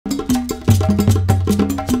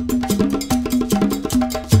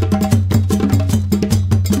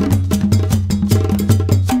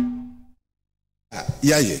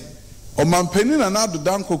yaye omampani na na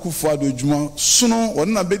dodan kokufu ado adwuma sono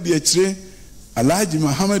won na bedi akire Alhaji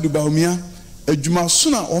Mahamudu Bawumia adwuma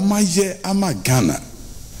sona omaye ama Ghana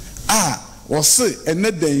wose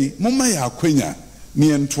eneden moma ya akwanya ne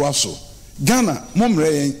entoa so Ghana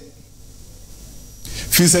momre yen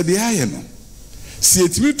fi se de aye no si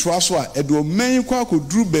etimi toa so a edo men kwa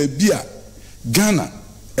koduru ba bia Ghana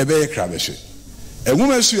ebe ye krabehwe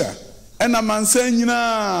enwuma su a ena mansa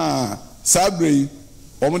nyina sabrei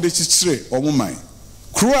omo de chichire omo man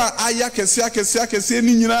kruwa aya kese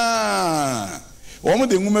ni nyina omo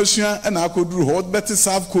de nwuma su a ena akoduru ho better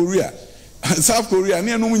South Korea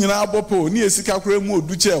ne enu nyina abopo ne esika kura mu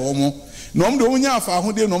oduche omo na omo de onya afa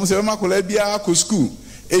ahode na omo se makola bia ko school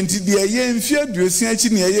enti de ye mfie aduosia achi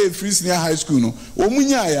ne ye free senior high school no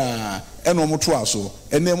omunya ya ena omo to aso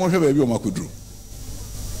ena mo hwe ba bi omo akoduru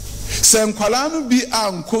senkwala no bi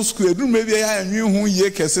anko school eduru me bi ya anwi hu ye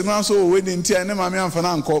kese no so we de ntia ne mame amfa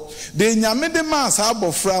na anko de nyame de ma sa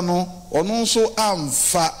abofra no ono so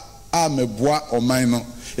amfa ameboa oman no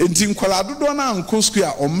enti nkwala dodo na anko school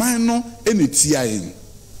a oman no enetia yen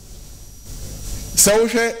sa wo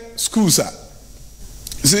hwe schools a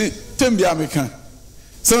si tembia meka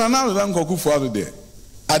se na na do nko kufu ado de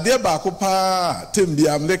ade ba ko pa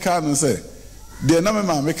tembia mleka no se de na me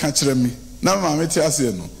ma meka kire mi na me ma meti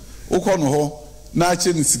ase no ukono ho na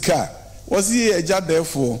ache ni sika wasi ye eja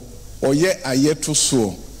therefore oye ayeto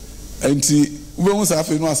so enti ube hu sa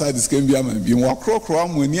fe no aside sika bia ma bi wa krokro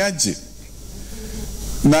amani age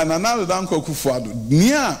na do dan kokufu ado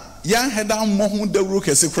nia ya heda mo hu dawro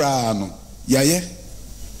kese kra no yaye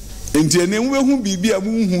enti ene ube hu bibia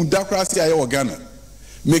mu hu dakra se aye wo Ghana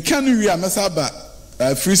mekanu wi amesa ba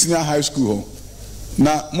free senior high school ho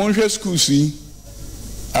na monhwe school si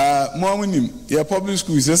Moamunim, your public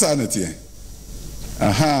school is a sanity.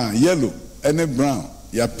 Yellow and a brown.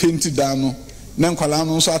 You painted down.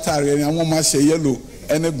 Nankolano Satari and one must say yellow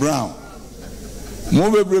and a brown.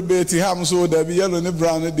 Move Betty Ham so there be yellow and a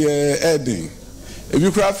brown at the heading. If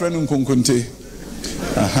you cry friend in Conconte.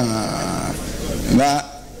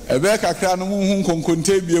 Now, a beck a crown moon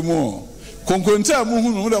Conconte be more. Conconte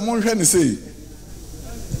moon would a motion say.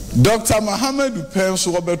 Dr. Mahamudu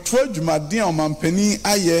Penso about 12 Jumadin Mampeni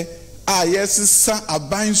aye sa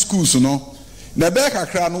aban schools no na be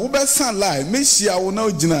kakra no wo be san lie mehia wo na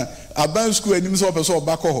ogina aban school anim so person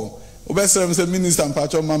obako ho wo be serem se minister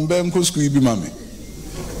mpacho mambe nko school bi mame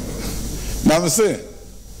na me say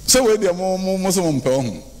we dey mo so mo mpe ho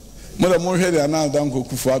mo da mo hwe dey na dan ko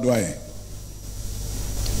kufu ado aye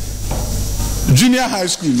junior high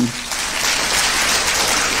school ni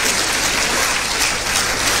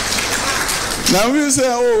now we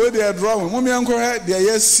say we dey draw mo me anko he dey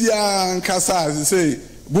yesia nkasa say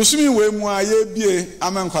busumi we mu aye bie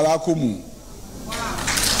amenkwala akomu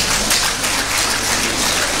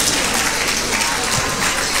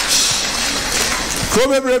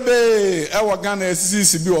kobebrebe e wa Ghana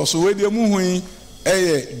SCC bi oso we dey mu hu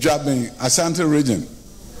eye Dwaben Ashanti region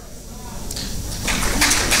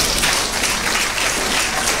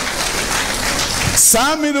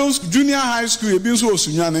Sam Middle Junior High School ebi so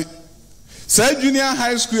osunyane say junior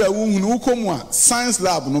high school a science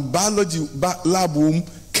lab no biology lab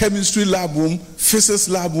chemistry lab physics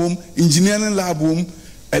lab engineering lab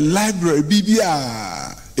a library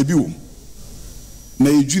bibia ebi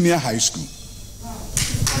na junior high school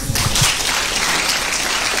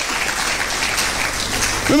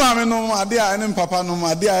mama no ade a ne papa no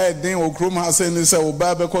ade a den okrom ha say ne say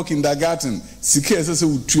oba be ko kindergarten sika say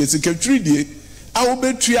utu sika twidie a wo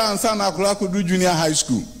betua ansa na akora ko do junior high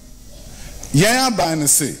school yan aban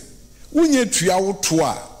se wunye tua woto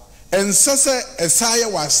a ensese esaye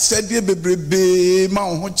wa sede bebrebe ma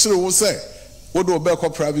ho kire wo se wo do be ko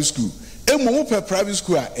private school emu wo pe private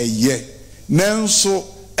school a eye nanso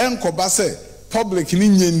enkoba se public ni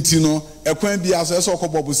nyenti no ekwan bia so eso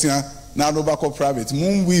okobobusia na do ba ko private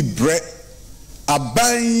mun we bre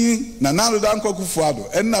aban na do dan ko kufuado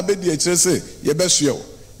enna be di akire se ye be suye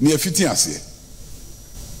ni afiti ase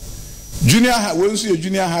junior high when so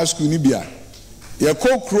junior high school ni bia ye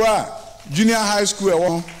kokura junior high school e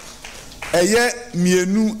won eye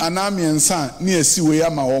mienu anamiensa ni esi we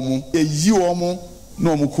ama omo eyi omo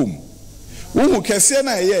na omo kom wo kese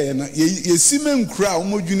na eye na ye simenkura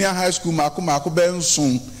omo junior high school mako be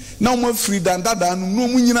nson na omo free dandada no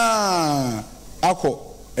no nyina akọ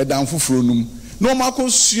edan foforo num na omo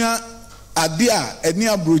akosua ade a eni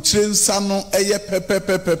abrochire nsa no eye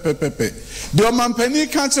pepepepepepe de omampani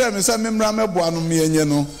ka kire me se memra meboa no me enye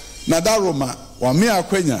no na da Roma wa me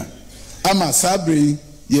akwanya ama sabre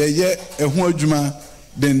ye ehu adwuma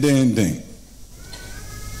den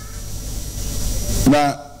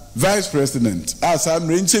na vice president as I'm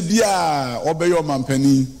renche bia obeyo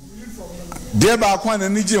mampani de ba kwa na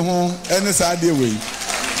nije ho ene sa de we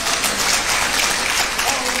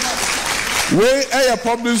a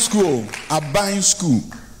public school, a buying school,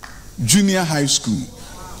 junior high school.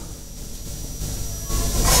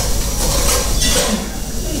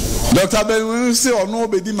 Dr. Ben say or no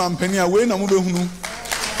bedi mampani away na mo be hunu.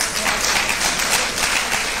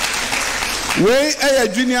 We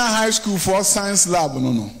a junior high school for science lab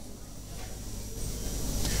no.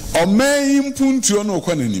 O may impuntu no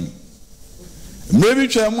kwananim. Maybe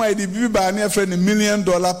chamo I di bi ba na friend $1 million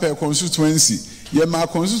per constituency. Ye my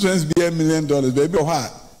constituency be $1 million baby o ha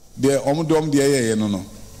de omdom de ye no.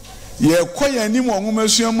 Ye kwaya nim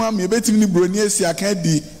onwomasuamu am ye betimi ni broni asi aka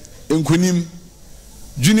di enkunim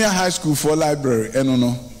junior high school for library eno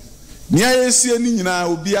no. Nia ye sie ni nyina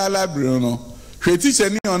obi a library no. Hwe teacher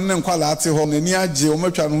ni on ne nkwala ate ho na ni age o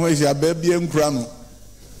matwa no ho ahia ba bia nkura no.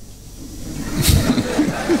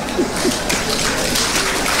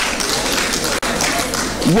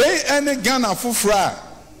 We ene Ghana fufra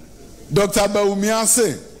Dr. Bawumia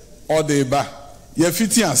say or the ba ye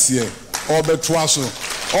fiti ase or betoa so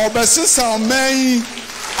or be sisa oman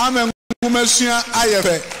amengumasua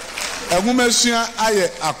ayefe engumasua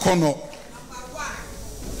aye akono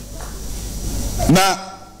na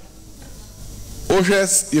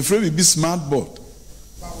ohwes ye free be smart board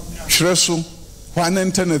hreso wan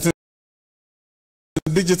internet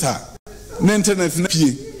digital na internet na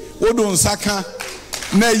pie wodo nsaka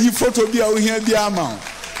na yi photo bia ohia bia ama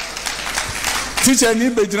teacher ni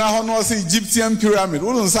bejina ho no say Egyptian pyramid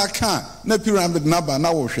wo nsa kan na pyramid na ba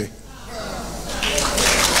na wo hwe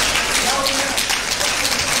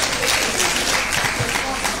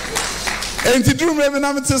enti drum ebe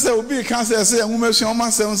na me say obi kan say enwumasu o ma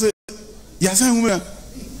say ya say enwuma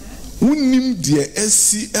unnim de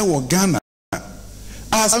esi e wo Ghana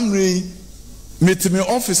asamre metime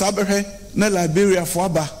office abehwe na Liberia fo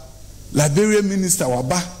aba Liberia minister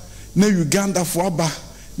waba na Uganda fo aba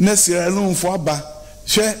na Sierra Leone fo aba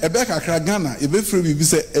she ebe kakra Ghana ebe free bi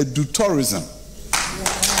say edu tourism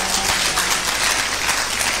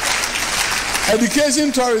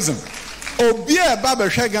education tourism obi e ba be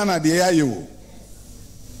hwe Ghana de ya ye wo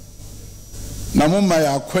na mumma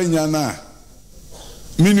ya kwanya na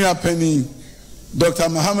minua pani Dr.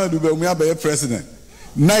 Mahamudu Bawumia be president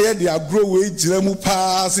na ye de agro we jira mu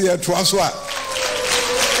pa se ye to aso a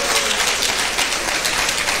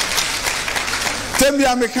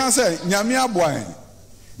Tembia me kan say nyame aboan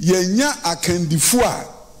yenya akandifo a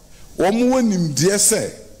wo mo wonim de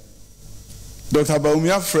say Dr.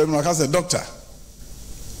 Bawumia frem no ka say doctor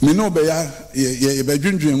me no be ya ye be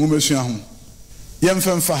dwendwen nwomesua ho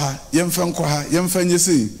yemfemfa ha yemfenko ha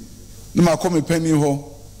yemfanyesi na makome pani ho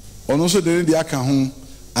ono so de aka ho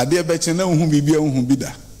ade be che na hu bibia hu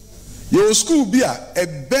bida your school bia a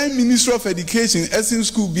ben minister of education essence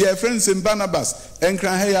school bia friends in Barnabas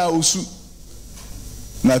enkran ha ya osu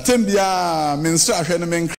na tembia minister ahwe no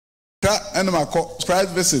menkra ena makọ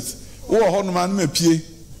surprise visit wo ho no man mapie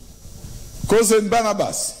cause in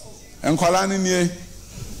Barnabas enkwala ne nie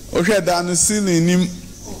ohwe da no ceiling nim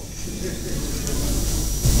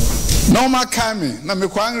no makame na me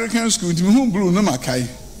kwa Anglican school ti me hu blue no makai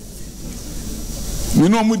me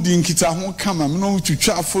no mu di nkita ho kama me no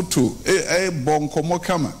twitwa photo bonkomo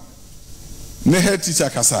kama ne head teacher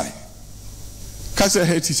kasai kase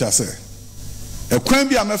head teacher say e kwan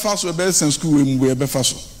bi amefa so be sen school we mbu e be fa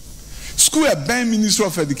so school e ben minister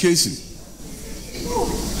of education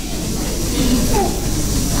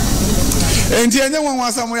enti enye wan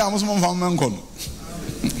wasa mo ya mo so mo fa menko no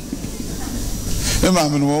e ma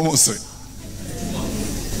me no mo so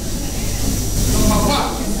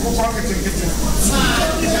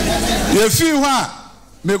ye fi hwa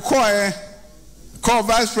me call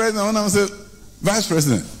vice president when I say vice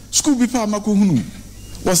president school bi pa mako hunu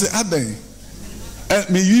was it adan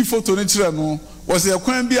me yi photo ne kire no was e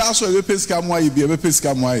kwan bi aso e pesika mo aye bi e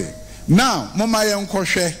pesika mo aye now mama ye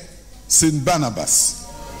nkohwe St. Barnabas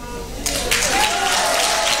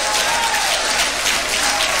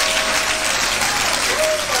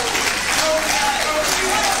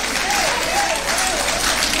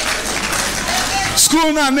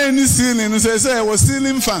school na any ceiling say was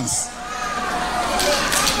ceiling fans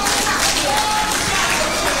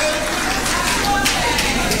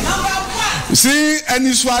see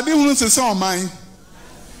any swadi hunu se say oman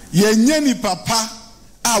ye nyani papa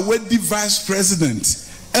a we vice president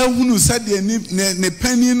ehunu said ne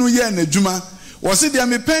pani no ye na djuma wo se dia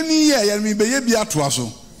me pani ye me be ye bi atoa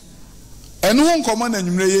so eno ho nkomo na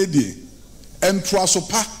nwumre ye die entoa so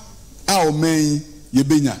pa a oman ye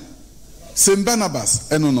benya St.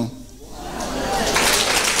 Barnabas eno no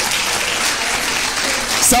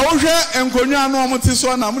Sawohwe enkonwa no omote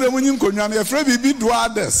so na mo munyi nkonwa no yefre bibi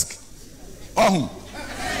dual desk. Ohun.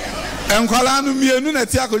 Enkwala no mienu na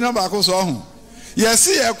ti akonwa ba ko so ohun.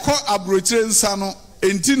 Yesi yekọ abrochire nsa no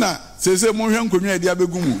enti na sese mo hwe nkonwa edi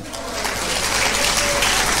abegumu.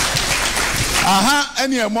 Aha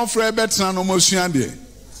ene emofre betena no mosua de.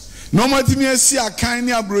 No matimi asi akan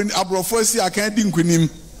ni abrofo asi akan di nkunim.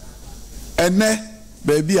 Ene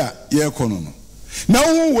baby a yekọ no no. Na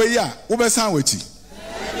hu we ya wo besan wachi.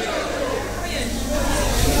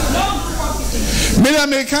 Menya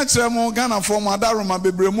me ka kire mo Ghana for mo adaroma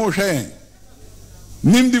bebre mo hwe.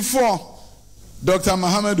 Nimdi for Dr.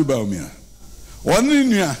 Mahamudu Bawumia. Woni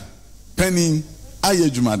nua panin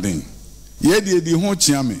ayedwumaden. Ye de edi ho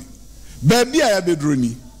chiame. Baby a ya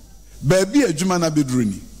bedroni. Baby adwuma na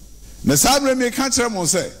bedroni. Na sabre me ka kire mo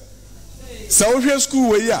se. Sa wo hwe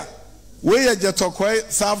school we ya. We ya jetokoi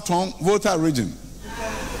Southton voter region.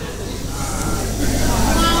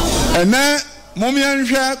 Ene momi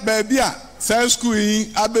anhwe baby a sa school yi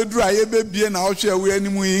abedru aye bebie na wo hwe we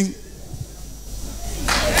animu yi.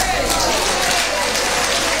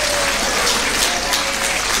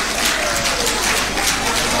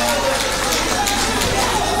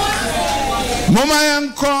 Mama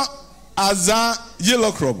yanko aza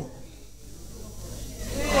yellow crop.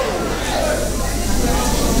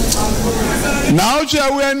 Now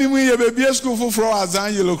we animu ye bebie school for aza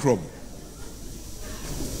yellow crop.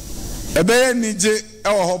 Ebe nije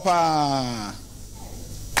ewo ho pa.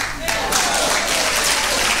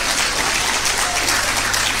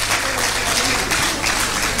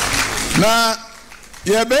 Na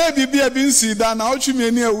ye be bibia bi nsi da na otwumi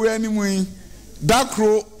ani ewu animu yi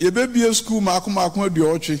dakro ye bebie school makoma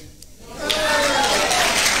aduotwe.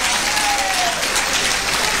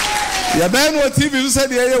 Ya be no TV so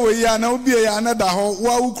de ye we ya na obi ya na da ho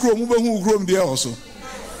wa ukro mu behu ukro de e so.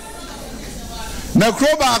 Na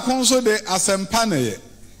kroba akon so de asempa na ye.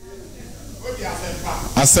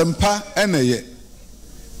 Asempa ene ye.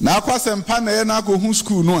 Na akwa asempa na ye na akohu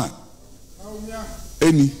school no a.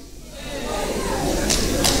 Eni.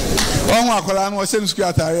 Ohu akola no se school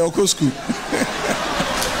atare o ko school.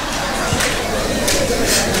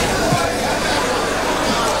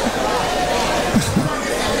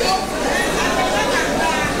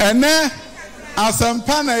 Ene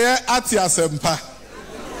asempa na ye ati asempa.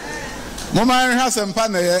 Mama ha asempa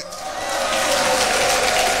na ye.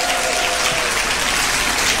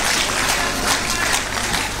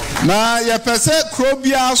 Na ye pese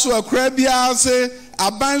krobia so akrabia se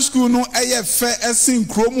aban school no eye fe esin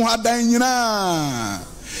krom ha dan nyina.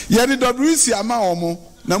 Ye di WC ama omo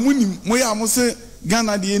na munim moya mo se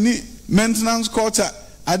Ghana de ni maintenance culture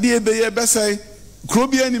ade ebe ye besai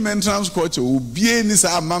krobia ni maintenance culture obie ni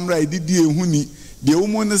sa amamra edidi ehuni de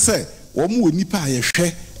omo ne se wo mo nipa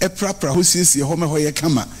ayehwe eprapra ho siesie ho me ho ye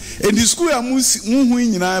kama and the school am hu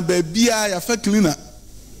nyina ba bia ya fa cleaner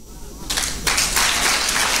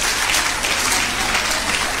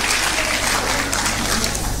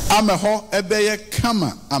ama ho ebe ye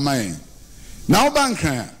kama amaye now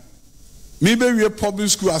bankan me be we public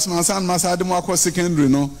school as man masade mo akọ secondary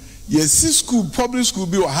no yes school public school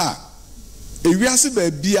bi wa ha ewiase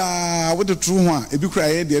ba bia wo de tru ho a ebi kura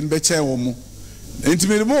ye de nbe che wo mo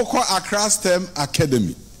enti mo ko Accra STEM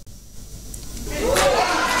Academy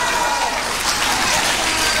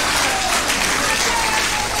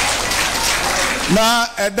na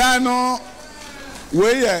edano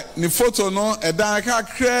we ye ni photo no edan ka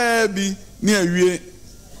kra bi ni awie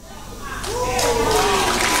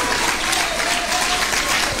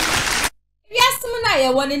ye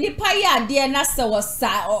woni nipa ye ade na se wosa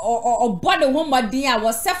obode ho modin a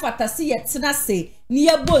wo sefatase ye tena se ni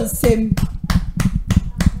ye bonsem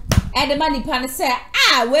edema nipa ne se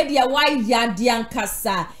we dia wa ya de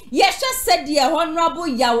ankasa ye hwe se de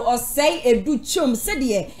honorable ya osei educhum se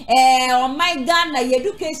de oh my God na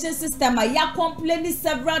education system ya complain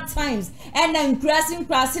several times and increasing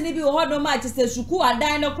bi ho do ma se suku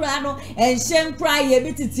adan no kra no enhyen kra ye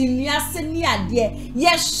bititi niase ni ade ye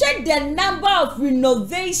hwe the number of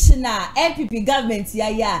renovation NPP government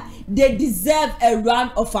ya they deserve a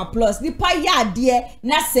round of applause nipa ya ade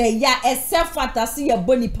na se ya self fantasy ye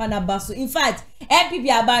boni panabaso in fact NPP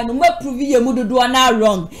aban no prove ye mududu na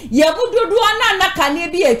wrong ye mududu na kane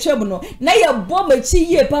bi etwem no na ye bomachi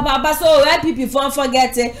ye papa baso NPP for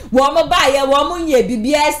forget wo mo ba ye wo mo nye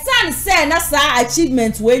bibia san say na sa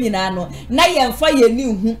achievement we nyina no na ye mfa ye ni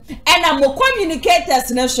hu ena mo communicators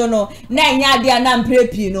national na nya ade na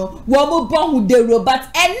mprepi no wo mo bo hu de robot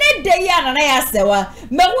ene de ya na ya sewa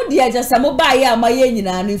me hu de agesa mo ba ye ama ye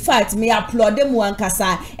nyina no in fact me applaud them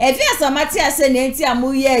wankasa efi asamati ase na enti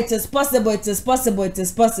amu ye it is possible it is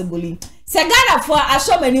possible Segana for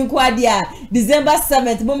Ashomani Quadia, December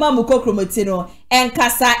 7th, Mama Mukokromotino, and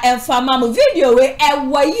Kasa and Famamu video where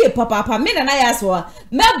a papa, men and I as well.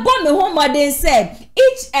 Me bon me home then said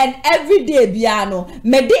each and every day piano,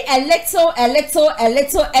 me de a little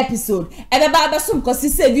episode. Ebe baba sum kosi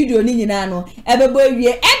se video ni nyinano. Ebe boy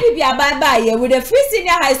we NPP bye with the free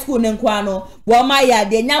senior high school nenkwano. Wama ya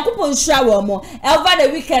de nyankopon hwa womo. Over the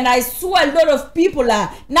weekend I saw a lot of people na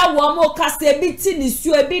womo kase biti ni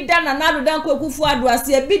su ebi da na nado dan kwakufu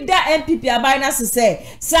aduase ebi da NPP abai na se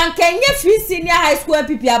sankenye free senior high school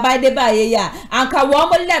NPP abai de baye ya anka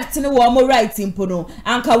womo left ni womo right impono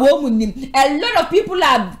anka womo nim. A lot of people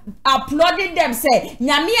are applauding them say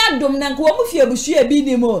nyame adom na nka womo fie busu ebi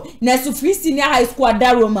ni mo na su free senior high school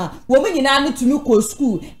adaroma womo nyina no tumi ko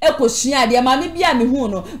school ekohia de ma me bia me hu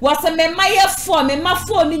no wase me maye for me ma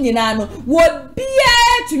for ni nyina no wo bia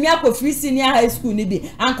tumi akọ free senior high school ni bi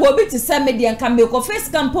anka obi ti say me de nka me ko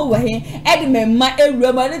first campo wo he e de me ma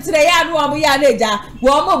ewura ma ni tire ya no wo ya na eja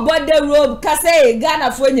wo mo border road ka say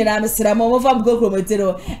Ghana fo nyina me sra mo fam go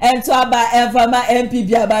kromotero ento aba enfama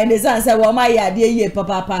NPP aba ne san say wo ma ya de ye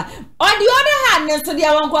papa. On the other hand, so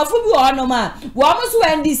dia wankofo bi wo no ma wo mo so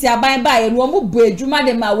NDC aban ba ye no mo bu adwuma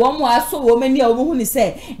de ma wo mo aso wo mani a wo hu ni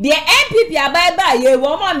say de NPP aban ba ye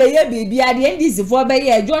wo mo me ye bibia de NDC fo be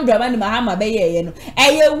ye John Dramani Mahama be ye no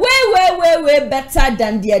eye way better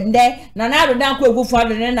than the nde na na do dan ko egufo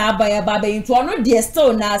ado ne na aban ba be nto no de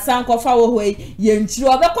still na asan kofa wo ho ye nchiri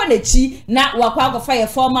obekọ na chi na wakwa kofa ye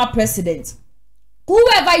former president.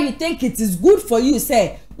 Whoever you think it is good for you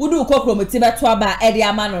say udu kokromoti beto aba ede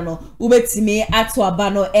amano no ubetimi ato aba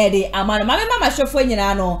no ede amano mama shofo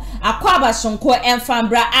nyina no akwa aba shonko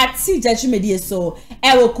enfambra ati judgment so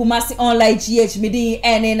ewo Kumasi online GH midi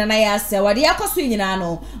ene na ya se wade yakoso nyina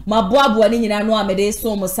no maboabo ni nyina no amede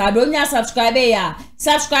so mo sado nya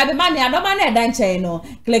subscribe man ya no man e dan chen no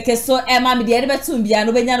click so ma me de ede betum bia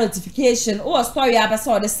no benya notification o story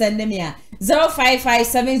abasa o de send me a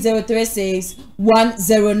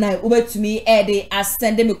 0557036109 ubetumi ede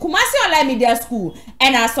asend me Kumasi online media school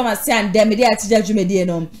and as some say and dem dey atija dwumedie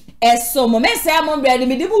no eso mo men say mo brede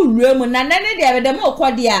me de bu wura na nane de be mo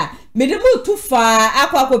kwode a me de bu tufa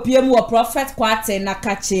akwakopie mu wo prophet kwate na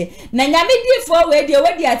kache na nyame di fo we de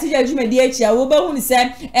atija dwumedie echi a wo ba hu ni say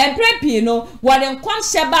emprepi no wo de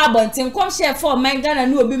nkomhye ba abonte nkomhye for man Ghana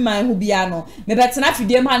na obi man hu bia no me betena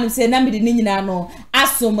fidie ma no say na me de ni nyina no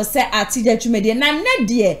aso mo say atija dwumedie na ne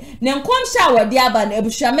de ne nkomhye a wo de aba na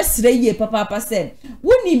ebusua mesre yie papa say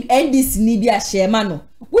wunim NDC ni bi a shema no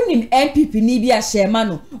wunim NPP ni bi a shema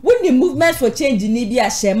no wunim movement for change ni bi a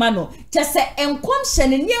shema no chese enkomhye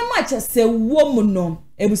ne niam chese wo no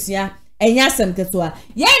ebusia enya asem ketoa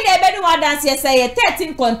ye na ebe ni wadanse ye say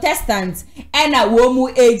 13 contestants ena wo mu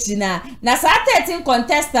age na sa 13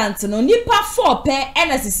 contestants no nipa 4 pe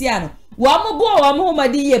ena sisia no wo mu bo wo mu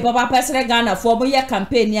homadi ye papa pesere Ghana for mo ye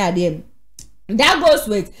campaign ya dem. That goes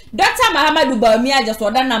with Dr. Mahamudu Bawumia just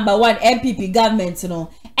order number 1 NPP government no.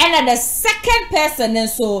 And the second person and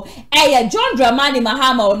so John Dramani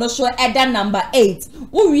Mahama or no show edda number 8.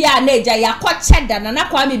 Uria neja ya ko cheda na na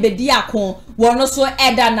kwami bedi akon wono so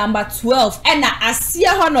edda number 12 and na asia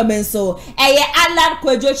hono menso Alan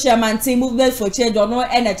Kwejo chairman team movement for change or no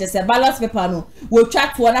NHS ballot paper no wo twa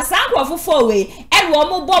to na sankrofo for we and wo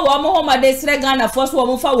mo bo wo mo homa de sre Ghana force wo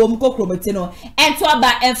mo fa wo mo kokromoti no ento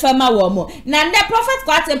aba enfama wo mo na the prophet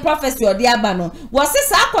quote prophecy or the abano was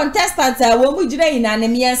this a contestant wo mu gire ina ne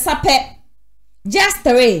miensa pe just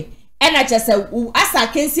 3 and I just say as I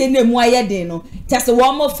can say name why no just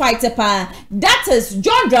one more fight pa that is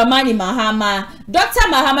John Dramani Mahama, Dr.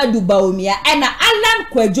 Mahamudu Bawumia and Alan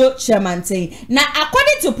Kwejo Chairman. Now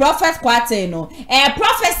according to prophet Kwate no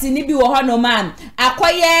prophecy ni bi wo ho no man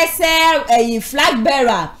akoye say flag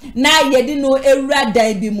bearer na yedi no ewura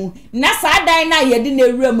dan bi mu na sa dan na yedi na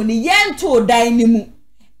ewura mu ni yento dan ni mu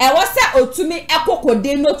was say otumi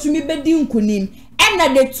ekokode no tumi bedi nkunim.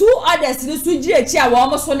 And the 2 others ni sujire chi a wo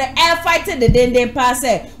mo so na fight the denden pass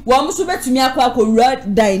wo mo so betumi akwa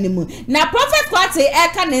red dynamo na prophet Kwate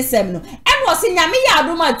ka nsem no and was nyame ya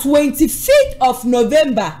adoma 25th of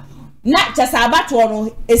November na chasa abato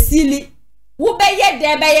no esili wo beye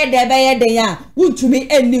de ya wuntumi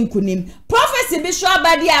enni nkunim prophecy bi sho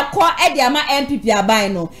abadi akọ edi ama NPP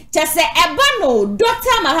aban no chese eba no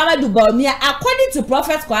Dr. Mahamudu Bawumia according to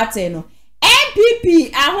prophet Kwate no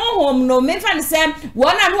NPP ahohom no me fan say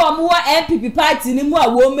one and one NPP party ni mu a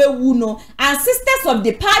wo mewu no and sisters of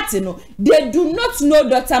the party no they do not know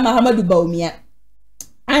Dr. Mahamudu Bawumia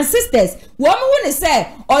and sisters wo mu ni say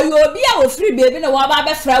oyo obi a wo free baby na wo ba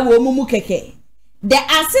be fra wo mu keke the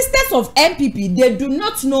ancestors of NPP, they do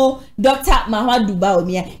not know Dr. Mahamudu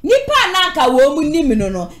Bawumia. Nipa nanka womu nimi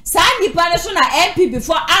no. Sa nipa na so na NPP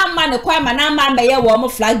for ama ne kwa manama mbe ye wo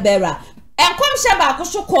flag bearer. Enkom sheba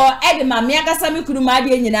akoso ko ede mame agasa me kunu ma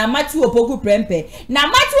de nyina matu opoku prempe. Na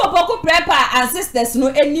matu opoku prempe ancestors no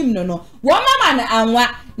enim no. Wo mama na anwa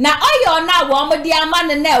na oyo na wo mo de ama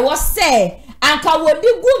ne na wo se anka wodi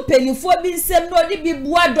gu penifo bi nsem no di bi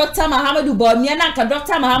bua Dr. Mahamudu Bawumia na anka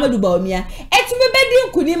Dr. Mahamudu Bawumia etumi bedi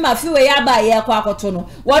nkuni mafi we ya ba ye kwa akoto no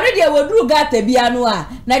wori de woduru gata bia no a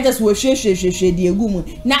na just wo hwehwehwehwe de egu mu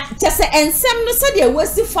na kyese ensem no se de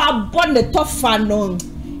wasi fa bon the tofa no.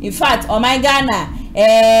 In fact, oh my Ghana,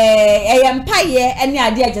 empire any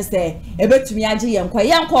idea just there. Ebetumi age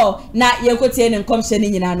yenko na yenkotie ne nkomhye ne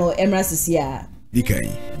nyina no emra sisia. Dikai.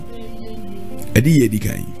 Edi ye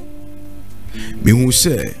dikai. Me hu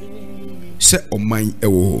se oman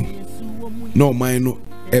ewo ho. Na oman no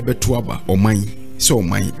ebeto aba oman se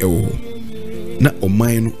oman ewo ho. Na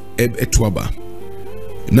oman no ebeto aba.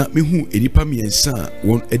 Na me hu enipa miensa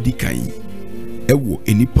won edikai. Ewo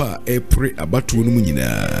enipa epre abatuo no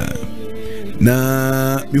nyina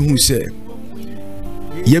na mehu se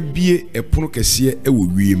yebie epono kese ewo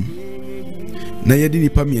wiem na yedi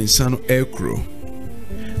nipa miensa no ekro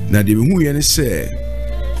na de mehu ye ne se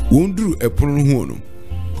wonduru epono no ho no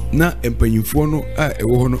na empanyimfo no a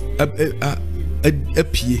ewo ho no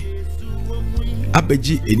apie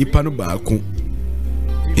abaji enipa no baako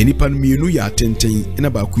enipa no mienu ya atenten na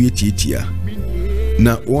baako ye tietia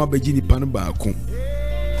na won abaji nipa no baako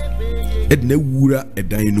edna wura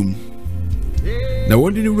edan no mu na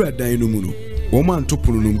won de wura edan no mu no won ma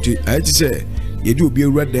ntopono no mti ayi se yedi obi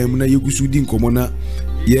wura dan mu na yegusu di nkomo na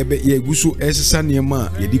yegusu esesa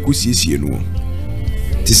niema yedi kosiesie no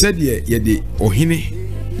ti se de yedi ohene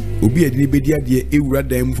obi edi ne bedi ade ewura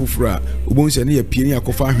dan mu foforo obonse ne ye pie ne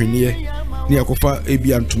akofa ahwene ne akofa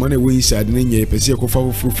ebi antoma na we inside ne nye pese akofa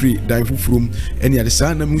foforo free dan foforom ene ade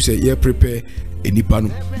sa na mu se ye prepare enipa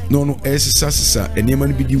no esesa enema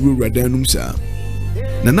no bidi wura danum sa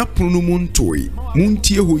na napono no montoi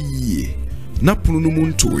muntie ho yie napono no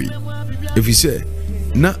montoi efise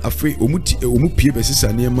na afi omupie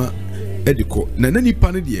besesa nema ediko na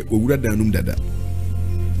nipa no de wura danum dada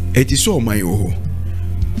eti so man ho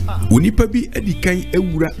onipa bi edikan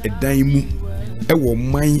ewura edan mu ewo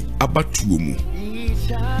man abatuo mu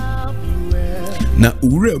na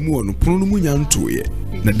wura mu ono pono no munyantoye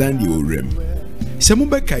na dan de owura mu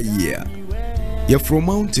Semubeka year, ye from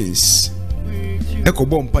mountains, Eko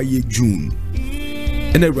mpa ye June,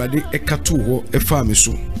 and a radi ekatu ho e farm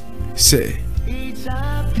so. Say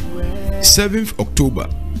 7th October.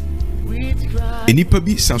 Enipa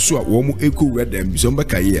bi sanso a wo mo eko redem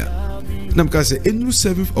Zombeka year. Nam ka say enu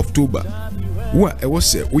 7th October. Wa e wo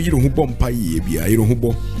se wo yire ho mpa ye bia yire ho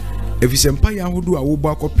bo. Efise mpa ya hodo a wo bo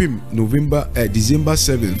akopim November December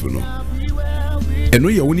 7th no. Eno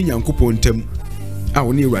ye woni Nyankopon ntam a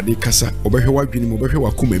woni Awurade kasa obehwe wadwene mo obehwe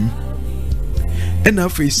wakomam ena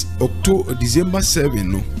face October December 7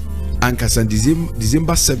 no ankasa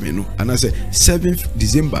December 7 no anase 7th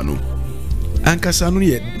December no ankasa no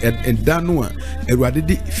ye endano a Awurade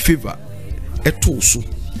di favor eto so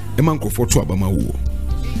e man krofo to abama wo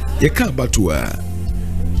ye ka abato a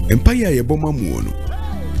empire ye boma mu no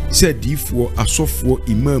se difo asofo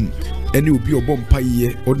imam ene obi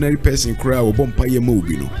obompaye ordinary person kra obompaye ma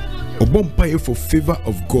obi no obompaye for favor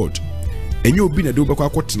of God enye obi na de obekwa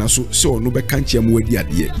akotena so se ono be kanche am wadi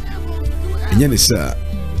ade enye ne sa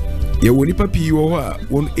ye woni papi wo a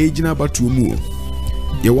won age na batu mu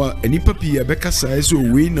ye wa eni papi ya beka sa so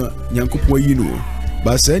we na Nyankopon yi no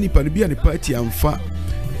ba sa eni pa no bia ne party amfa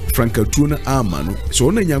frankatu na ama no so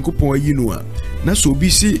ona Nyankopon yi no a na so obi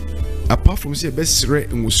si apart from say besre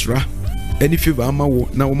nwusra any favor ama wo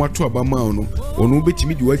na wo mato aba ma no ono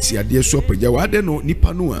betimi di wati ade so apagya wa ade no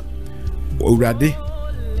nipa no a Awurade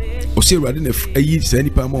o se Awurade na ayi sa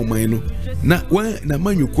nipa ma oman no na wa na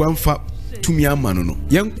manyuko amfa tumi ama no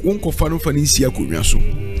yen wonkofa no fa ni nsi akonwa so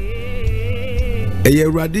eye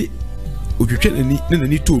Awurade otwetwe nani na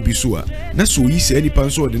nani to obi so a na so yi sa nipa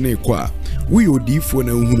nso ode na ekọ a wo yodifo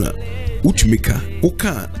na nhunu a utumika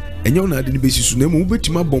oka enyo na ade ni besisu na mu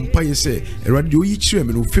betima bompa ye se Awurade oyi kire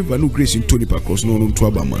me no favor no grace into nipa cross no nto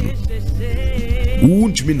aba ma no wo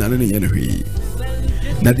ntumi na ne ye na hwe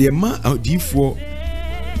na de ma adifo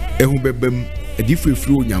ehu bebem adifo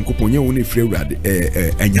efiri Onyankopon ye wo na efiri Awurade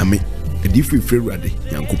anyame adifo efiri Awurade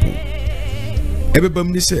Nyankopon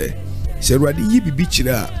ebebam ni se Awurade yi bibi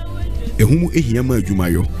kire a ehu mu ehia ma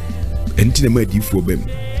adwumayo enti na ma adifo bem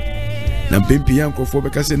na mpempi yankofo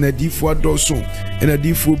beka se na difo adoso na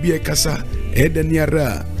difo bi ekasa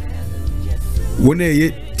edaniara wona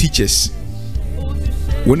ye teachers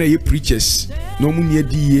when a preachers no munia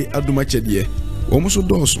die aduma chedie omuso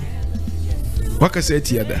doso waka say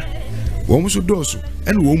tiada omuso doso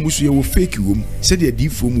and womuso ye wo fake wom said the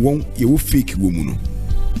difom won ye wo fake wom no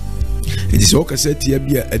it is waka say tia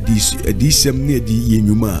bia adisem ne adi ye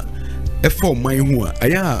nwuma e for man ho a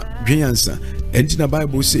aya dwenansa enti na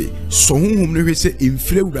bible say so honhom no hwe say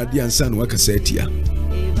emfire urade ansa na waka say tia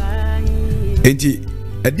enti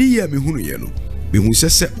adi ye mehunu ye no mehu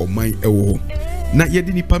sese oman ewo na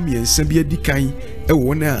yedi nipa miensa bi adi kan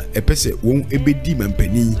ewo na epese won ebedi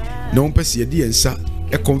mampani na won pese yedi ensa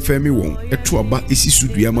e confirm won eto aba esi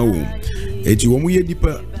sudua ma won enti won ye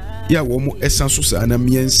nipa ya won esa so sa na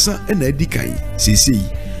miensa na adi kan sesei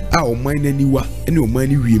a oman na niwa ene oman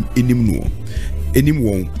ni wiem enim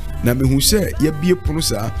won na mehu se ya bie pono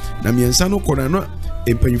sa na miensa no kona no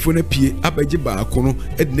empanyifo na pie abaje ba akono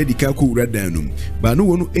edna dika ko wura dan num ba no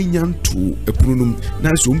wonu enyanto epono num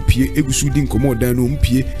na so mpie egusu di nkomo dan no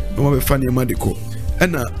mpie no ma be fa ne ma de ko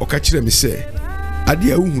na oka kire me se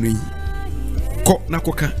ade a uhunu yi ko na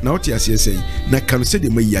koka na oti asese na kanu se de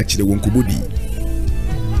mayi a kire won kobodi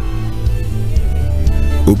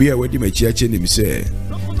obi a wadi machi a kire ne me se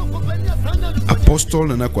apostle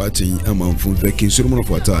na nakwatin amanfo vekin Solomon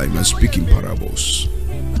of our time and speaking parables.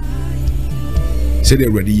 Said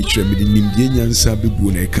already tremidi nimdie nyansa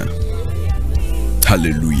bebu na eka.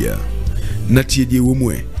 Hallelujah. Na tie die wo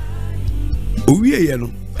mu e. Owie ye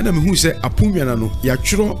no na me hu se aponwana no ya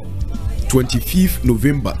tworo 25th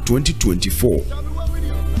November 2024.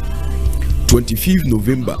 25th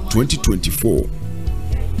November 2024.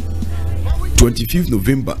 25th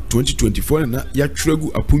November 2024 na ya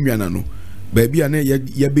tworo aponwana no. Baby ane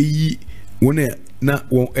ya beyi wona na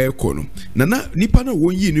won eko no. Na nipa na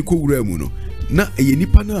won yi ni ko wura mu no. Na eye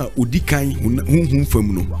nipa na odikan hunhun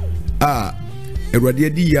fam no Erwade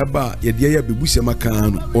adi yaba yede ya bebusa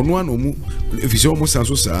makan no ono ano mu efise omo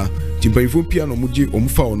sanso saa timpanfo pia no muje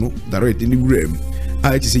omfa ono direct ni wuram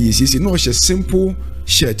it say yes no simple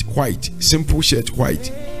shirt white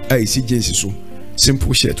isi jeans so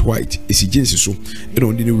simple shirt white isi jeans so e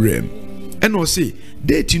no ndi ni wuram e no say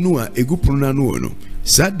date no a egu prono no no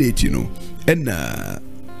sa date no na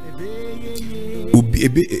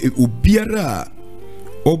obiara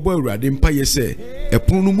obo awurade mpa yese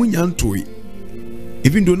epono no munya ntoi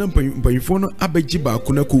even though na mpanyifo no abaji ba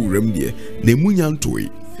akona ko wuram de na munya ntoi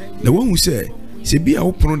na wahu se bia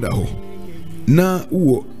opono da ho na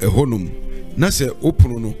wo ehonum na se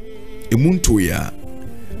opono no emu ntoi a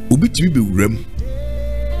obitimi be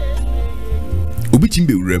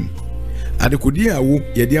wuram adekodi a wo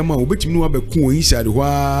yede ama obitimi no abekon yi sade ho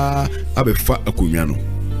abefa akonwa no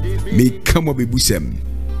me kama bebusem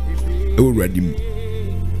ewuradim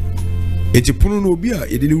eti pono no obi a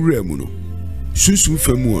yede ni wura mu no sunsun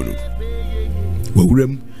famu no wa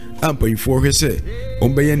wuram ampanyifo hwe se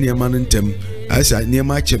ombeye niama no ntem asa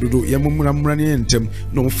niama achedodo yemumra ne ntem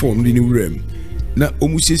no fo no ni wuram na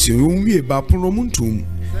omusiesie onwie ba pono mu ntum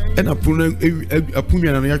ena pono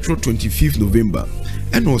apunwa na ya 25th November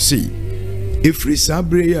ena o sei efri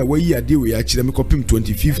sabre ya wayi ade we ya kire me kopim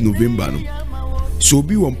 25th November no so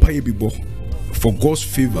be one pay bibo for God's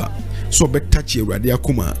favor so be touch Erade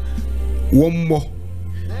akoma one more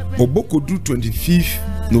oboko do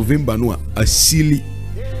 25th November no asili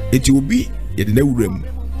eti obi yede na wuram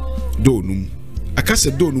donum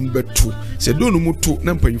akase donum beto se donum to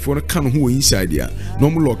na mpanyifo no kan ho inside ya no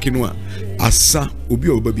mo lock no a asa obi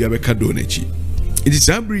oba bia be ka do na chi eti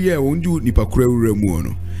sabri ya wonju nipa kura wuram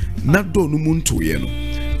no na donum nto ye no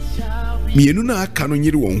mienu na aka no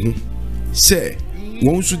nyire won ho se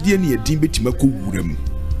won so die ne edin betima ko wuram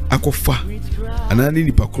akofa anani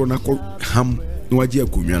nipa kro na ko ham no waje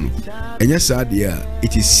akonwa no enya saa de a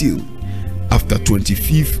it is sealed after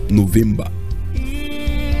 25th November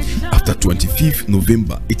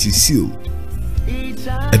it is sealed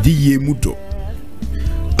adi ye mudo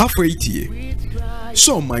afọ itie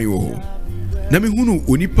so mayo na me hunu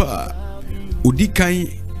onipa odikan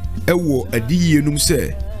ewo adi ye num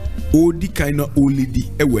se odikan na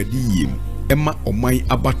olidi ewo adi ye ema oman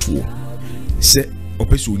abato se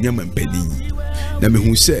opeso nyama mpani na me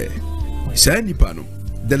hu se sa nipa no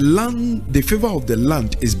the favor of the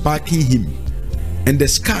land is backing him and the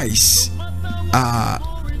skies are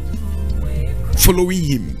following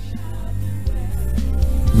him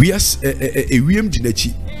we as a wiem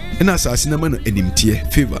dinachi na asase na man enimtie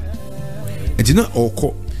favor entina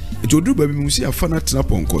okọ ejodu ba bi mu si afa na tena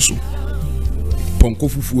ponko so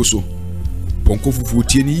ponko fufuo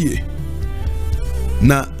tie ni ye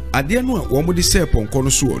na ade no a wo mo de se ponko no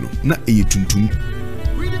so no na eye tuntum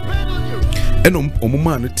ɛna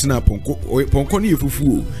ɔmoma no tena pɔnkɔ no yɛ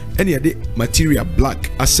fufuo ɛna yɛde material black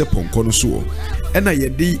asɛ pɔnkɔ no so ɛna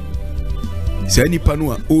yɛde saa nipa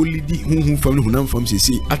no a ɔlidi huhu fam no hunam fam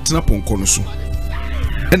sese atena pɔnkɔ no so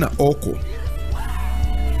ɛna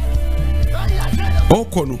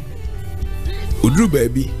ɔkɔ no oduru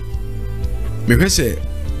baabi mehwɛ sɛ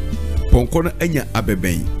pɔnkɔ no anya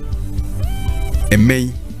abɛbɛn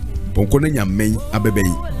ɛmɛn pɔnkɔ no anya mɛn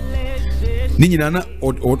abɛbɛn ni nyina na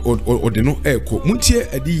ɔde no ɛkɔ muntie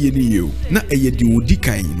adi yie ni yie o na ɛyɛ di odi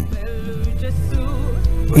kan no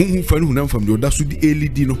huhu fam no hunam fam de ɔda so di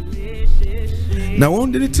elidi no na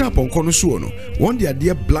wɔn de ne tena pɔnkɔ no so no wɔn de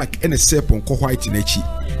adeɛ black ɛna sɛ pɔnkɔ white n'akyi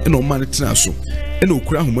ɛna ɔma ne tena so ɛna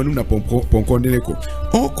okura ahoma no na pɔnkɔ de ne kɔ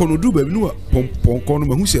ɔkɔ no du baabi no wa pɔnkɔ no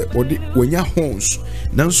mahu sɛ ɔde wɔnya horns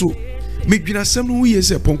nanso medwina sɛm no ho yie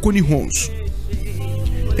sɛ pɔnkɔ ni horns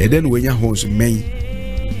ɛdɛ no wɔnya horns mɛn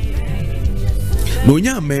na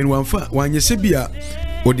onya mɛn wanfa wanyɛ sɛ bi a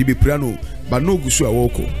ɔde bepira no ba na ogu so a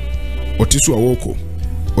wɔkɔ ɔte so a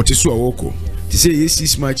wɔkɔ te sɛ yɛ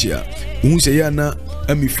 6 match a wohu sɛ yɛ na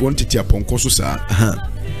amifoɔ ntete apɔnkɔ so saa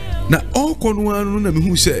na ɔkɔ no ano na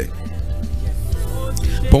mehu sɛ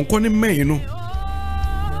pɔnkɔ ne mɛn no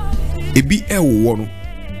ebi ɛwowɔ no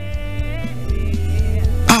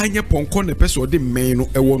a nyɛ pɔnkɔ ne pɛ sɛ ɔde mɛn no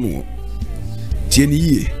ɛwɔ no tie ne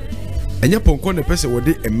yie ɛnyɛ pɔnkɔ ne pɛ sɛ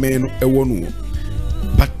ɔde mɛn no ɛwɔ no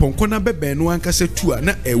but pɔnkɔ na bɛbɛn no ankasa tu a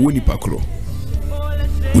na ɛwɔ nipa korɔ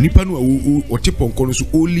onipa no a ɔte pɔnkɔ no so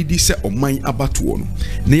ɔlidi sɛ ɔman abatoɔ no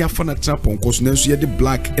na yɛafa na tena pɔnkɔ so nanso yɛde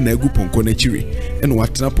black ɛna agu pɔnkɔ no akyire ɛna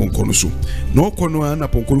watena pɔnkɔ no so na ɔkɔ no a na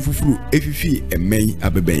pɔnkɔ no fufuru efifi ɛmɛn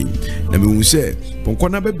abɛbɛn na mehu sɛ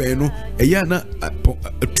pɔnkɔ no abɛbɛn no ɛyɛ na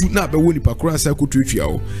atu na abɛwɔ nipa korɔ asa kotuatua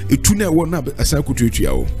hɔ etu na ɛwɔ na asa kotuatua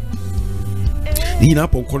hɔ ne nyinaa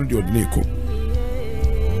pɔnkɔ no deɛ ɔde ne kɔ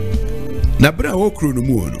na bere a wɔkuro no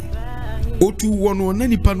mu wɔ no otu wɔ no na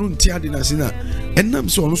nipa no nte ade na se na ɛnam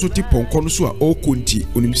sɛ ɔno so te pɔnkɔ no so a ɔkɔ nti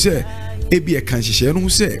onim sɛ ebi ɛka nhyehyɛ no ho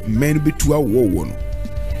sɛ mmɛn no betu awɔwɔ no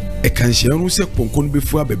ɛka nhyehyɛ no ho sɛ pɔnkɔ no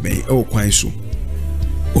befu abɛbɛn ɛwɔ kwan so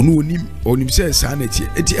ɔno onim sɛ saa na ɛte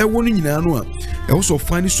eti ɛwɔ no nyinaa no a ɛwɔ sɛ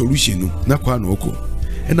ɔfa ne solution no na kwa na ɔkɔ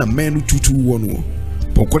ɛna mmɛn no tutu wɔ no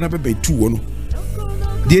pɔnkɔ no abɛbɛn tu wɔ no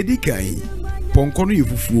deɛ di kan pɔnkɔ no yɛ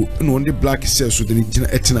fufuo ɛna ɔno de black cell so de ne gyina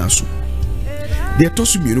ɛtena so deɛ ɛtɔ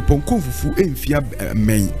so mmienu pɔnkɔ fufuo ɛmfia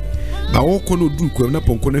mmɛn ba wɔkɔ no duru kwam na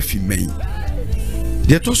pɔnkɔ no afi mmɛn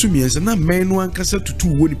deɛ ɛtɔ so mmiɛnsa na mmɛn no ankasa tutu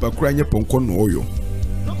wɔ nipa korɔ anyɛ pɔnkɔ no ɔyɔ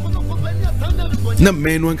na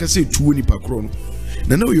mmɛn no ankasa etu wɔ nipa korɔ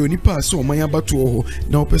no na ɔyɛ nipa sɛ ɔman abatoɔ hɔ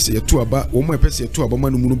na ɔpɛ sɛ yɛto aba wɔn a ɛpɛ sɛ yɛto aba ma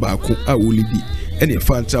no mu no baako a wɔlidi ɛna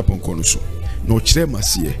ɛfa ntra pɔnkɔ no so na ɔkyerɛ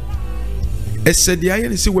maseɛ ɛsɛ deɛ ayɛ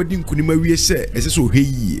ne sɛ wadi nkunim awie sɛ ɛsɛ sɛ ɔhwɛ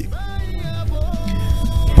yie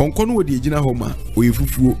pɔnkɔ no wɔde gyina hɔ ma ɔyɛ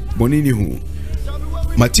fufuo bɔne ne ho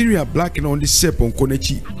material black na ɔde sɛ pɔnkɔ no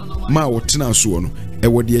akyi ma wɔtena soɔ no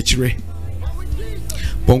ɛwɔ de akyerɛ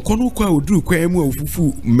pɔnkɔ no kɔ a ɔduru kwan mu a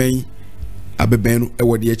ɔfufu mmɛn abɛbɛn no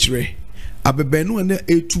ɛwɔ de akyerɛ abɛbɛn no a na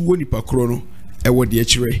ɛtu wɔ nipa korɔ no ɛwɔ de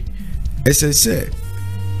akyerɛ ɛsɛ sɛ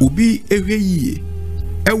obi ɛhwɛ yie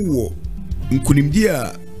ɛwɔ nkunimdie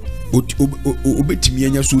a obetimi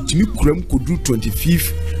anya so otimi kuram koduru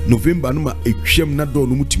 25 November no ma etwam na dɔ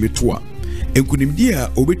no mutimi to a nkunimdie a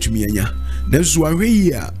obetumi anya nanso ahwɛ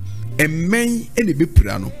yi a ɛmɛn ɛna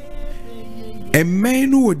bepira no ɛmɛn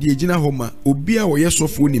no wɔ de gyina hɔ ma obi a wɔyɛ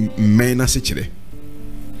sɔfo ni mmɛn na sekyerɛ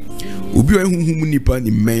obi a huhum nipa ni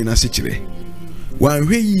mmɛn na sekyerɛ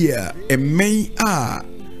wɔahwɛ yi a ɛmɛn a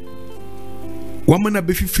wamana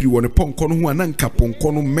befifiri wɔ ne pɔnkɔ no ho a na nka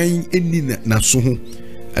pɔnkɔ no mmɛn ɛni na so ho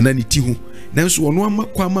ana ne ti ho nanso ɔno ama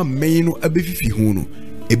kwama mmɛn no abefifi ho no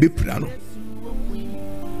ebepira no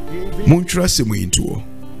montwra sɛmo yinto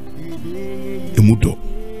emu dɔ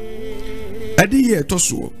ade yɛ ɛtɔ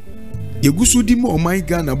so yegusu di ma ɔman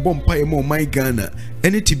Ghana bompa yɛ ma ɔman Ghana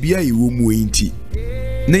ɛne tibia yɛ wɔ mu yinti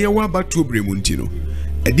na yɛ wa bato bre mu nti no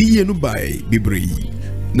ade yɛ no bae bebre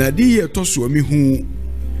na ade yɛ ɛtɔ so mi hu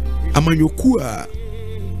amanyoku a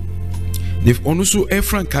if ono so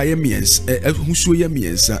franka ye miens husuo ye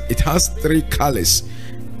miensa it has 3 colors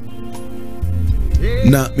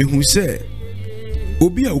na me hu se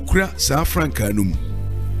obi a okura sa franka no mu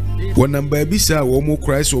wonam ba bi sa wo mo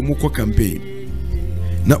kura se wo mo kɔ campaign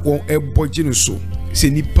na won eboje no so se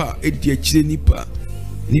nipa edi akire nipa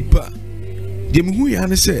de me hu ya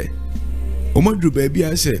ne se o madru ba bi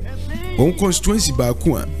a se won constituency ba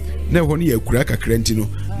ko a na ho ne ya kura kakra nti no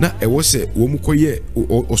na ɛwɔ sɛ wo mu kɔyɛ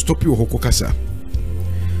o stop yo hɔ kasa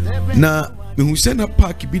na mehu sɛ na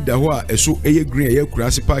park bi da hɔ a ɛso ɛyɛ green ɛyɛ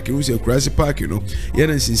kurase park no sɛ kurase park no yɛ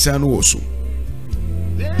na nsinsan no wɔ so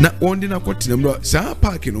na wɔn de na kɔtena mu saa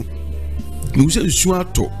park no me use nsuo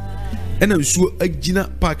ato ena nsuo agina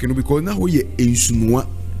park no because na ho ye ensunoa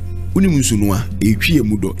unim nsunoa etwie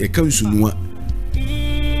mu do e ka nsunoa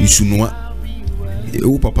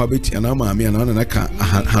wo papa beti ana maame ana na ka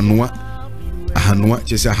hanoa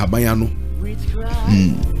chese ahabanya no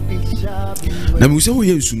na me use ho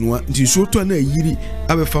ye nsunoa nti nsuo to na yiri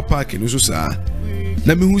abefa park no so saa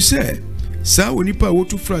na me hu se saa woni pa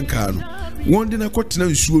wotu franka no won de na kotena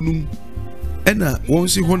nsuo num ena won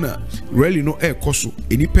si ho na rally no ekoso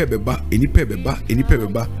enipa beba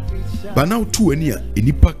ba now to ani a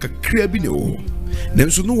enipa kakra bi ne wo na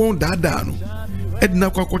nso no won daada no edna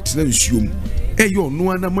kwakotena nsuo mu eyo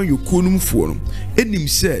no ana ma yokuo num fo no enim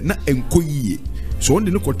se na enkoyie so won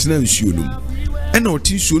de no kotena nsuo num ena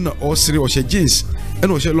oti nsuo na osere o hye jeans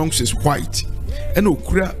ena o hye long sleeves white ena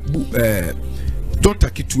okura Dr.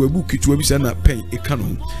 Kitua bi sana pen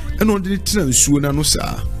ekano ena on de tena nsuo na no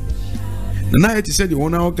saa na it said you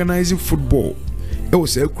want to organize football e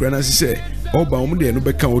was e kura na se oba omo de no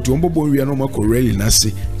beka otu ombobo wi na mako rally na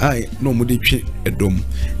se ai na omo de twe edom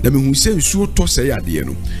na me hu se nsuo to se yade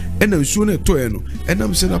no ena nsuo na to e no ena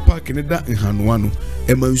me se na park ne da nhanoa no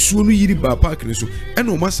e ma nsuo no yiri ba park ne so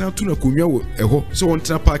ena o masa to na konwa wo eho se won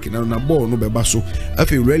tena park na ball no beba so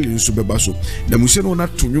afi rally nso beba so na me se no na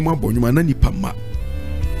to nwuma bonyuma na nipa ma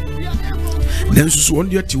na nso so won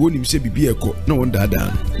de ti wonim se bibi eko na won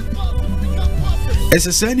daada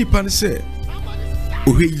Esa nipa ne se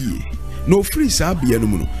ohweyi no free sabia no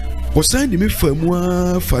mu no osan de me famu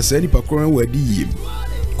afa sa nipa koran wadi yim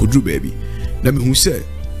kodru baabi na me hu se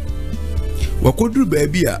wakodru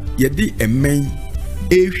baabi a ye de emen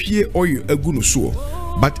ehwie oyo agu no so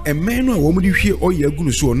but emen no a wo mu de hwie oyo agu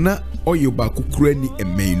no so na oyo ba kokura ni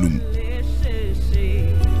emen num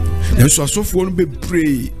na so asofo no be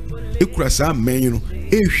pray ekura sa emen no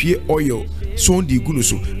ehwie oyo so ndi gu no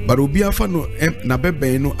so but obi afa no na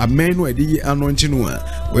beben no amen no ede yi anonche no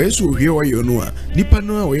a we so ohwie oyo no a nipa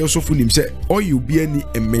no a we sofo nim se oyo bi ani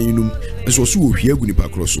emen num so so ohwie agu nipa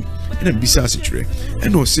kro so na bisa asechire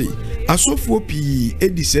na o sei asofo pi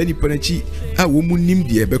edi se nipa na chi a wo mu nim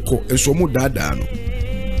de ebeko enso mo dada no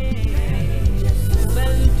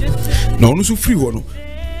na onu so free ho no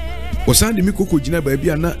osande mi koko gina ba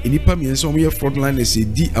bia na nipa miense o mo ye frontliners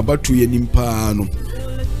di abatu ye nimpa no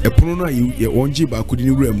epono no ye onje ba kodi ni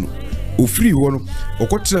wuram no ofiri ho no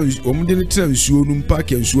okotena omde ne tena nsuo no mpa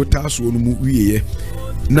ke nsuo taaso no mu wieye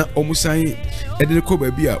na omusan ede ne ko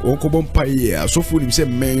ba bia wonkobɔ mpa ye asofo nim se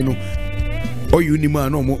men no oyu ni ma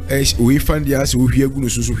no mo we fandi ase wo hwie gu no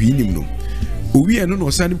so hwie nim no owie no no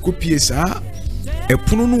osan ko pie saa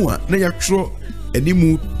epono no a na ya twro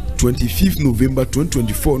animu 25th November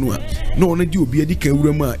 2024 no a na ona di obi adi kan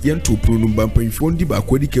wuram a yento pono no bampanfo ndi ba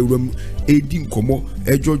ko adi kan wuram edi nkomo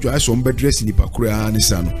ejojo aso mba dress ni pakura ne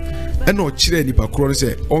sa no e na o kire ni pakura no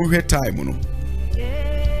se onhwe time no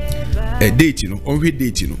date no onhwe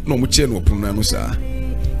date no na o mo kire no pono no sa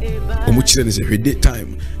o mo kire ne se hwe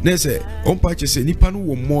time na se on pa che se nipa no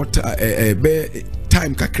wo mota be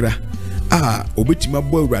time kakra obetima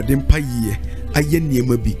bo awurade mpa yie aye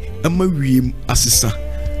niema bi ama wiem asesa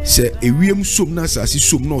se ewiem som na asase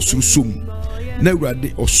som na osuru som na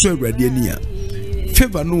awurade oso awurade ani a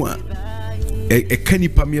favor no a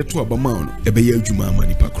kanipa me to abama no ebe ya adwuma ama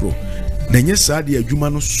nipa kro na nye saa de adwuma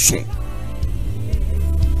no so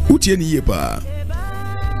utie ni ye pa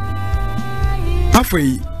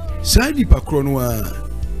afei saa nipa kro no a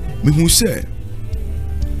mehu se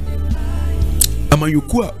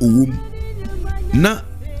amayoku a owum na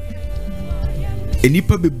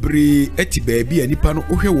enipa bebre eti baabi enipa no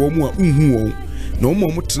ohwe wo mu a unhu wo na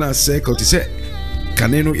wo tena circle te se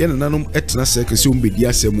kane no ye nanom etena circle se ombedi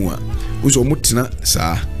asemu a uzo mo tena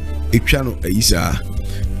saa etwa no ayisa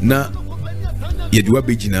na yeduwa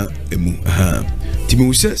begina emu timi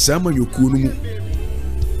wo se saa manyoku no mu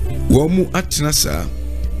wo mu atena saa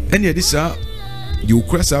ene yedi saa di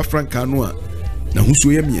ukura saa franka no a na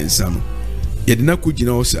huso ye miensa no yedi na ko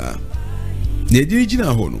gina wo saa na yedi gina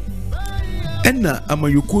ho no ena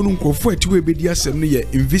amayoko no nkofo atiwe bedi asem no ye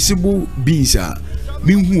invisible beings a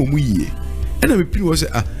minhu omu yie ena mepini wo se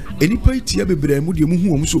enipa itia bebre mu de mu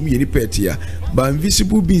hu omu so mu ye nipa etia ba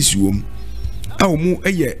invisible beings wom a omu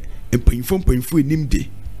eye empanfo enimde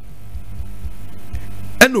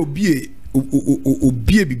ena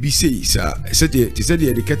obie bibi sei sa se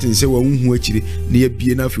de curtain se wa hu akire na ye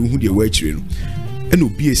bie na afi hu de wa akire no ena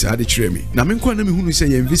obie sa de kire me na menkwa na me hunu se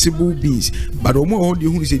ye invisible beings but omo ho de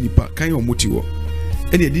hunu se nipa kan omo ti wo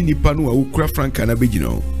ena de nipa no a ukura franka na begina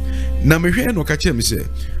o na me hwe no ka kire me se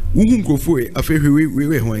wuhu nkofo e afa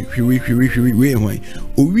hwe hwan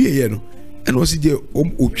owie ye no ena o si de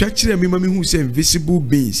o twa kire me ma me hunu se invisible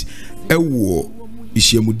beings ewo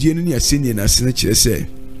ihyiamudie no ne asenie na asene kyerɛ sɛ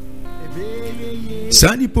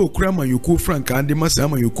saa nipa okura amanyɔkuo frank ande ma saa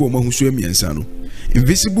amanyɔkuo ɔmo ahosuo emiɛnsa no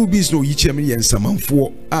invisible beings no yi kyerɛ me yɛ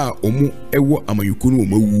nsamanfoɔ a ɔmo ɛwɔ amanyɔkuo no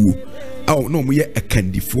ɔmo awuo a na ɔmo yɛ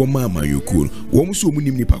akandifoɔ ma amanyɔkuo no wɔn so ɔmo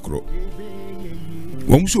nim nipa korɔ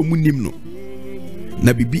wɔn so ɔmo nim no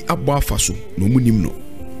na bibi abɔ afa so na ɔmo nim no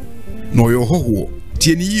na ɔyɛ ɔhɔhoɔ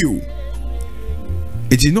tie ne yie o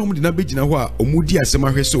eti na ɔmo de na bɛgyina hɔ a ɔmo di asɛm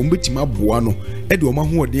ahwɛ sɛ ɔmo bɛtumi aboa no ɛde ɔmo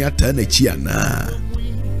ahoɔden ataa n'akyi anaa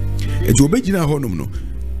eti ɔbɛgyina hɔ nom no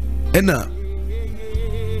ɛna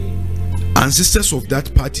ancestors of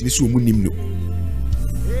that party ni so ɔmo nim no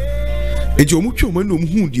eti ɔmo twɛ ɔmo na ɔmo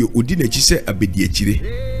hu deɛ odi n'akyi sɛ abedi akyire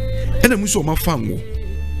ɛna mo so ɔmo afa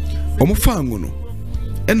ngo no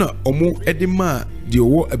ɛna ɔmo ɛde ma deɛ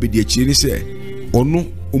ɔwɔ abedi akyire ni sɛ ɔno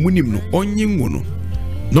ɔmo nim no ɔnye ngo no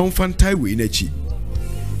na ɔmfa ntae wei n'akyi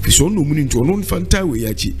fisɛ ɔno ɔmo nim nti ɔno ɔmfa ntae wei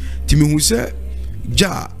akyi timi hu sɛ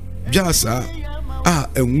gyaa saa a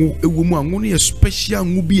ɛngo ɛwɔ mu ango no yɛ special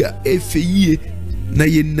ngo bi a ɛfɛ yie na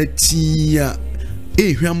yɛ natii a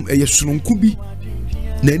ɛhwam ɛyɛ sononko bi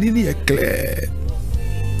na ani ne yɛ clear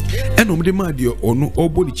ɛna ɔmo de maa deɛ ɔno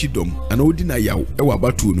ɔbɔ ne kyidɔm ana ɔdi na yaw ɛwɔ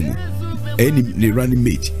abatoɔ no mu ɛyɛ ne running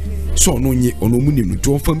mate so ɔno nye ɔno ɔmo nim no nti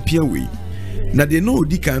ɔmfa mpia wei na deɛ na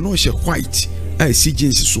ɔdi kan na ɔhyɛ white a ɛsi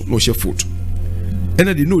jeans so na ɔhyɛ foot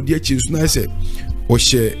ɛna deɛ na ɔdi akyi nso na ɛsɛ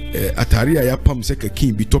ɔhyɛ atare a yɛapam sɛ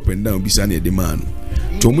kakin bi top and down bi saa na ɛde maa no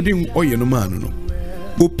nti ɔmo de ɔyɛ no maa no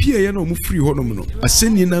opie yɛ na ɔmo firi hɔ nom no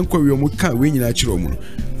asɛnni na nkɔwe ɔmo ka wei nyinaa kyerɛ ɔmo no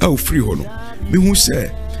a ɔfiri hɔ no mehu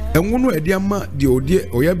sɛ ɛnwo no ɛde ama deɛ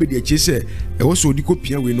ɔyɛ abɛdi akyi sɛ ɛwɔ sɛ ɔde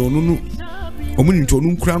kɔpia wei na ɔno no ɔmo ne nti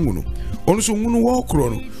ɔno nkura ngo no ɔno so ngo no wɔkorɔ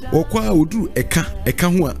no ɔkɔ a ɔduru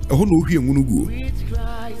ɛka ho a ɛhɔ na ɔhwie ngo no guo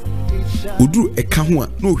ɔduru ɛka ho a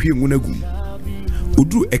na ɔhwie ngo no agum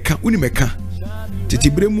ɔduru ɛka wonim ɛka tete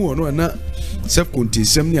bere mu ɔno ana self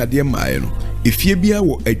contained ne adeɛ maaɛ no efie bia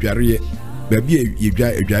wɔ adwareɛ baabi a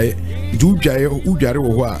yɛdwaeɛ nti wodware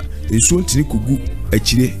wɔ hɔ a nsuo ntini kogu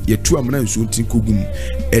akyire yɛtu amana nsuo ntini kogu mu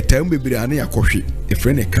ɛtaa mu bebree ane yakɔhwe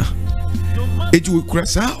ɛfrɛ ne ɛka eti wokura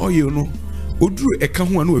saa ɔyɛ no oduru ɛka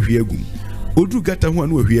ho a na wahwie agum oduru gata ho a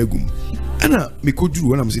na wahwie agum ana mekoduru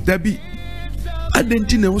wɔnam sɛ dabi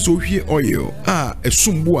adenti na wɔsɔ ohwie ɔyɛ a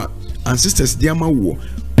ɛsombo a ancestors de ama wo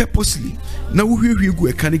purposely na wohwiehwie gu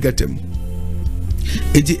ɛka ne gata mu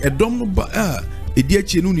enti ɛdɔm no ba a edi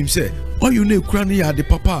akyi no nim sɛ ɔyɛ no ekura no yɛ ade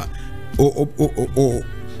papa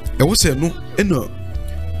ɛwɔ sɛ no ɛna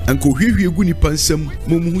anka ohwiehwie gu nipa nsam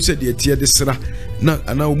mo mu hu sɛ deɛ teɛ de sra na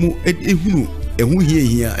ana mo ehunu ɛho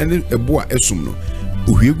hia ɛne ɛbo a ɛsom no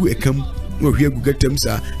ohwie gu ɛkam na ohwie gu gatam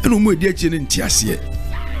saa ɛna mo edi akyi no ntiaseɛ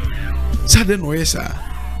saa de no ɔyɛ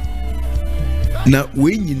saa na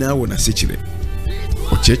wei nyinaa wɔ n'asekyerɛ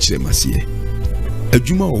ɔkyerɛkyerɛ maseɛ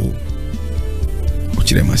adwuma wɔ hɔ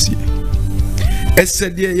ɔkyerɛ maseɛ ɛsɛ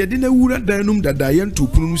deɛ yɛde na wura dan nom dada yɛnto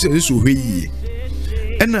pono mu sɛ ɛsɛ ɔhwɛ yie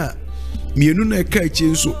ɛna mienu na ɛka akyi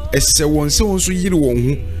nso ɛsɛ wɔn sɛ wɔn nso yere wɔn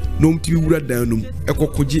ho na ɔmtumi wura dan nom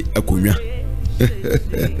ɛkɔkɔgye akonnwa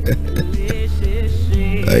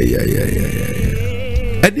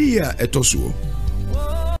ɛde yɛ a ɛtɔ soɔ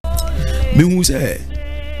mehu sɛ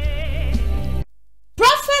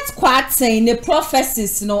prophet kwaten ne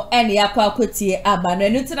prophecies no ɛne yakɔ akɔtie aba no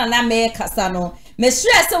ɛno ntina na me kasa no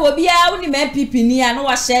mesure sɛ obiara wonim NPP ni a no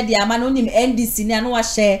wahyɛ de ama no wonim NDC ni a no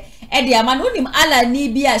wahyɛ de ama no wonim alani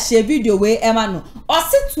bi a hyɛ video we ema no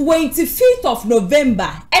ɔse 25th of November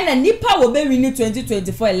ɛna nipa wo be win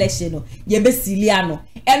 2024 election no yebesilia no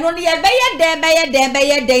ɛno no yɛbɛyɛ den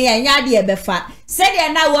anya de yɛbɛfa sɛ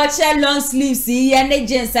de na wɔhyɛ long sleeves yɛ ne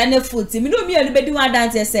jeans ne foot mi no mi elu bedi one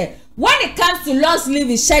dance sɛ when it comes to long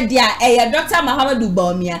sleeve shirt dia Dr. Mahamudu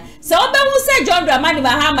Bawumia so obehu say John Dramani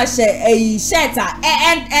Mahama shirt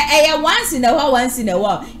once in a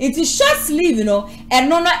while it is short sleeve you know and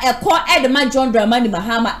no ekọ edema John Dramani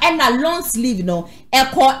Mahama and a long sleeve you know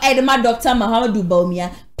ekọ edema Dr. Mahamudu Bawumia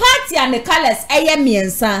party and the colors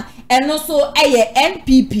miensa and also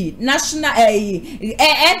NPP national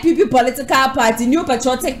NPP political party new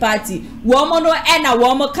Patriotic Party woman no and a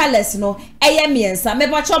woman colors no miensa me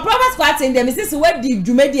but your prophet kwatin dem say we di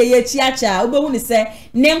dwumadi ye chiacha obehu ni say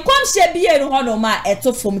ne nkomhye bie no ho no ma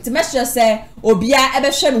eto fom ti mesure say obia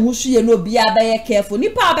ebehwe no huhye no obia be ye careful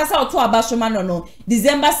nipa abesa oto abashoma no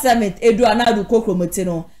December 7th edu anadu kokromoti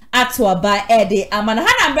no atwa ba ede amana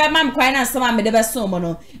hana mbra mam kwan na nsama me de beso mo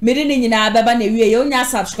no me de nyina beba na wie ye onya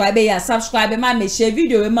subscribe ma me share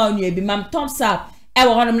video we ma onu bi mam thumbs up e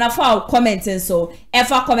wo honom na fa comment so e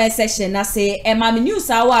fa comment section na say e ma me news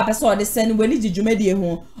awo apese o de send we ni djumadi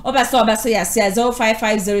ho obeso ya say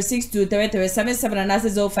 0550623377 na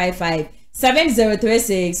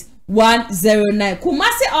 05570361 109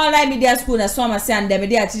 Kumasi online media school na so amase and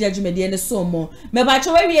media teacher jumedi ne so mo me ba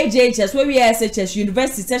cho we JHS we SHS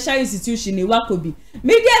university tertiary institution ni wakobi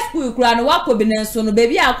media school kura no wakobi ne so no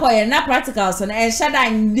baby akoye na practicals na enshada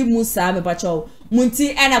ndi musa me ba cho munti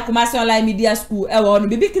ena Kumasi online media school e wo no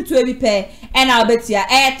bibi kitu e bi pe ena obetia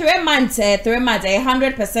 3 months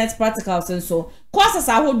 100% practicals so courses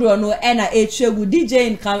ahodo no ena echegu DJ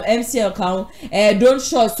income MCL count don't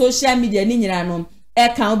show social media ni nyina no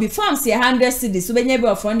can be formed 100 cities so benye be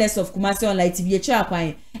of founders of Kumasi online TV echa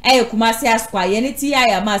kwan Kumasi Asqua yeni ti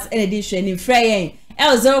ya mass edition in frey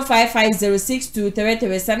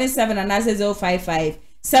L0550623377 and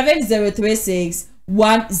 0557036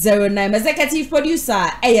 executive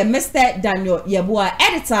producer Mr. Daniel Yeboah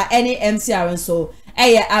editor any MCR so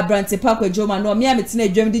Abrante Pakwe Joma no me ametine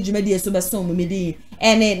dwam di dwumadi so beso mu medi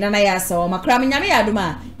ene nana ya sawo makra me nyame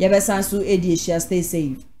yadoma ye besanso edi ehia stay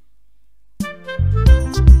safe.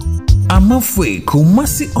 Amafwe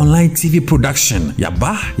Kumasi online TV production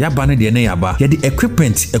yaba ne de ne yaba ye de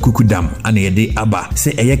equipment ekukudam ana ye de aba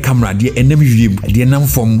se eye camera de enam wiem de nam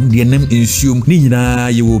fom de enam insuum ni nyina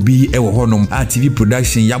ye wo bi e wo honom a TV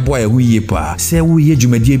production yabo e hu ye pa se wo ye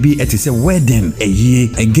dwumadie bi etese wedding eye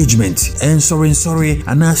engagement and sorry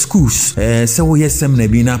ana schools se wo ye seminar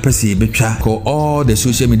bi na pese betwa ko all the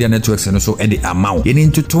social media networks and so e de amaw ye ni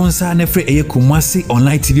ntotonsa na fre eye Kumasi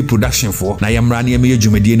online TV production for na yamra na ye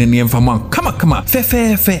dwumadie ne Kama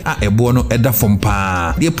fe a ebo no eda from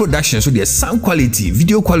pa the production so the sound quality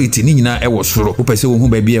video quality ni nyina e wo soro wo pese wo hu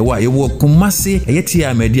ba bia wa ye wo Kumasi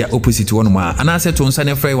eyetia media opposite one ma ana se to nsa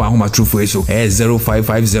ne frɛ wa homa true so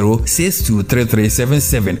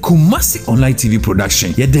 0550623377 Kumasi online TV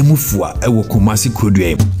production ye demufua e wo Kumasi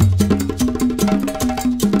kodua